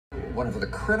One of the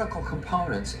critical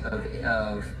components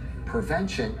of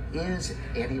prevention is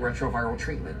antiretroviral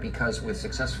treatment, because with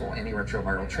successful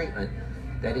antiretroviral treatment,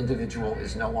 that individual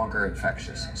is no longer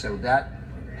infectious. So that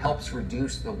helps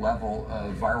reduce the level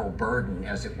of viral burden,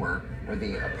 as it were, or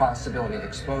the possibility of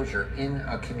exposure in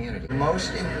a community. The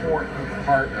most important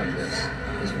part of this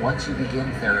is once you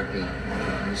begin therapy,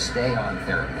 you stay on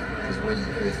therapy. Because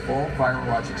with full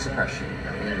virologic suppression,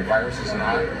 meaning the virus is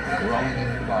not growing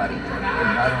in your body, you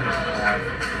not only have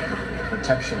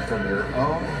protection from your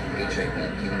own HIV,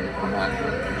 meaning it will not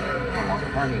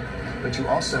harm you, but you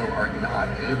also are not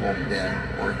able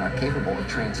then, or not capable of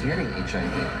transmitting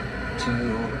HIV to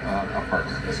a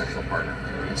partner, a sexual partner.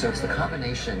 And so it's the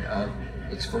combination of,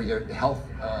 it's for the health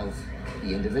of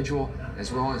the individual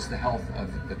as well as the health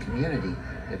of the community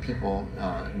that people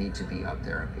need to be on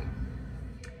therapy.